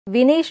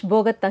வினேஷ்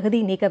போகத் தகுதி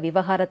நீக்க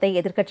விவகாரத்தை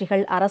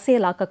எதிர்க்கட்சிகள்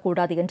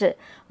அரசியலாக்கக்கூடாது என்று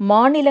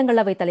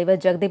மாநிலங்களவைத் தலைவர்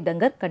ஜெகதீப்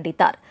தங்கர்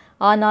கண்டித்தார்.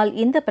 ஆனால்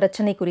இந்த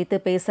பிரச்சினை குறித்து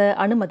பேச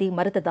அனுமதி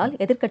மறுத்ததால்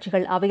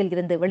எதிர்க்கட்சிகள் அவையில்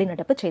இருந்து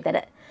வெளிநடப்பு செய்தன.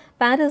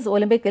 பாரிஸ்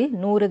ஒலிம்பிக்கில்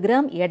 100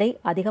 கிராம் எடை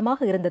அதிகமாக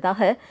இருந்ததாக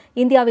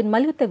இந்தியாவின்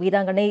மல்யுத்த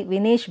வீராங்கனை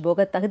வினேஷ்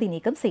போகத் தகுதி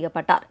நீக்கம்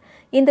செய்யப்பட்டார்.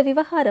 இந்த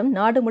விவகாரம்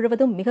நாடு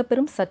முழுவதும் மிக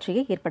பெரும்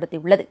சர்ச்சையை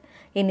ஏற்படுத்தியுள்ளது.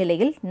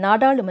 இந்நிலையில்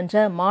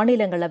நாடாளுமன்ற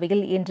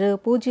மாநிலங்களவையில் இன்று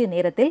பூஜ்ய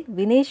நேரத்தில்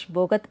வினேஷ்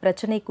போகத்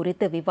பிரச்சினை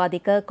குறித்து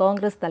விவாதிக்க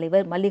காங்கிரஸ்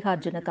தலைவர்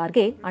மல்லிகார்ஜுன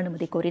கார்கே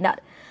அனுமதி கோரினார்.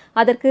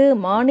 அதற்கு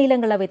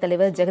மாநிலங்களவைத்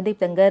தலைவர் ஜெகதீப்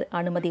தங்கர்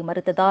அனுமதி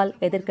மறுத்ததால்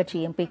எதிர்க்கட்சி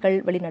எம்பிக்கள்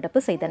வெளிநடப்பு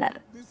செய்தனர்.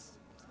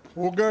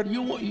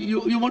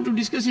 You want to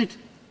discuss it?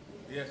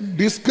 Yes.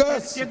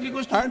 Discuss.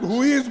 And who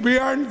is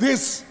beyond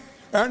this?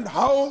 And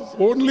how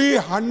only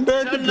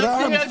 100 grams?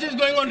 Nothing else is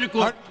going on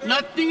record.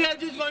 Nothing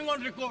else is going on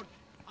record.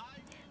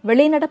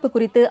 வெளிநடப்பு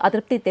குறித்து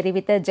அதிருப்தி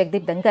தெரிவித்த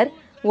ஜெகதீப் தங்கர்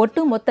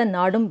ஒட்டுமொத்த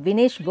நாடும்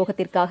வினேஷ்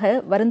போகத்திற்காக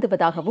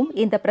வருந்துவதாகவும்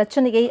இந்த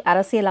பிரச்சினையை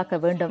அரசியலாக்க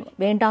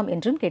வேண்டாம்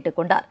என்றும் கேட்டுக்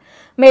கொண்டார்.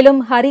 மேலும்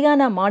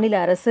ஹரியானா மாநில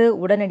அரசு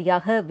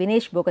உடனடியாக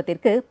வினேஷ்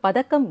போகத்திற்கு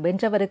பதக்கம்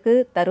வென்றவருக்கு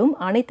தரும்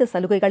அனைத்து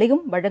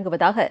சலுகைகளையும்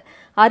வழங்குவதாக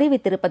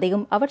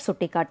அறிவித்திருப்பதையும் அவர்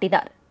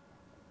சுட்டிக்காட்டினார்.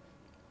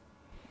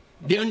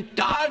 The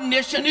entire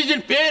nation is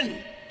in pain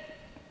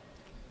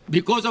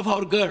because of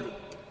our girl.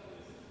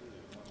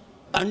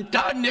 The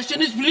entire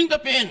nation is feeling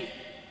the pain.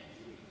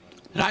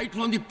 Right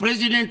from the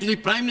president to the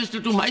prime minister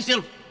to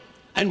myself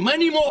and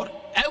many more,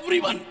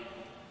 everyone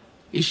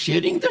is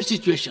sharing the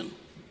situation.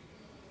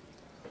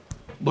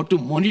 But to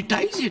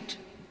monetize it,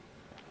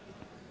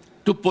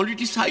 to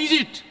politicize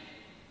it,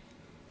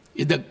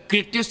 is the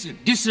greatest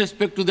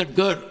disrespect to that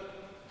girl.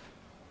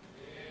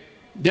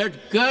 That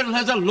girl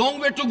has a long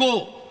way to go.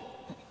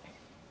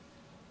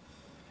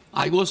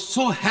 I was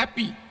so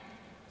happy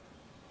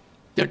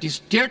that the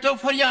state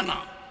of Haryana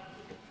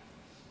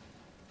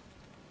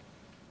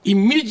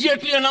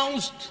immediately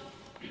announced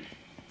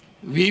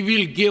we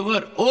will give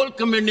her all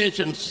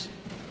commendations,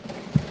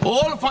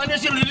 all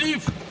financial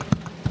relief.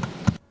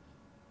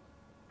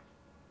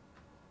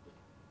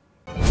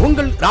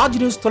 உங்கள் Raj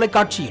news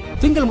தொலைக்காட்சியில்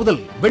திங்கள் முதல்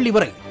வெள்ளி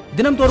வரை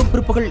தினம்தோறும்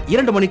பிற்பகல்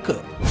 2 மணிக்கு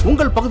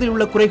உங்கள் பகுதியில்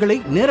உள்ள குறைகளை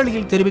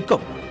நேரலையில்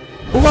தெரிவிக்கும்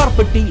புகார்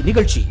பெட்டி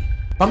நிகழ்ச்சி.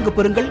 பங்கு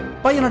பெறுங்கள்,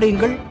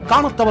 பயனடையுங்கள்,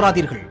 காணத்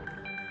தவறாதீர்கள்.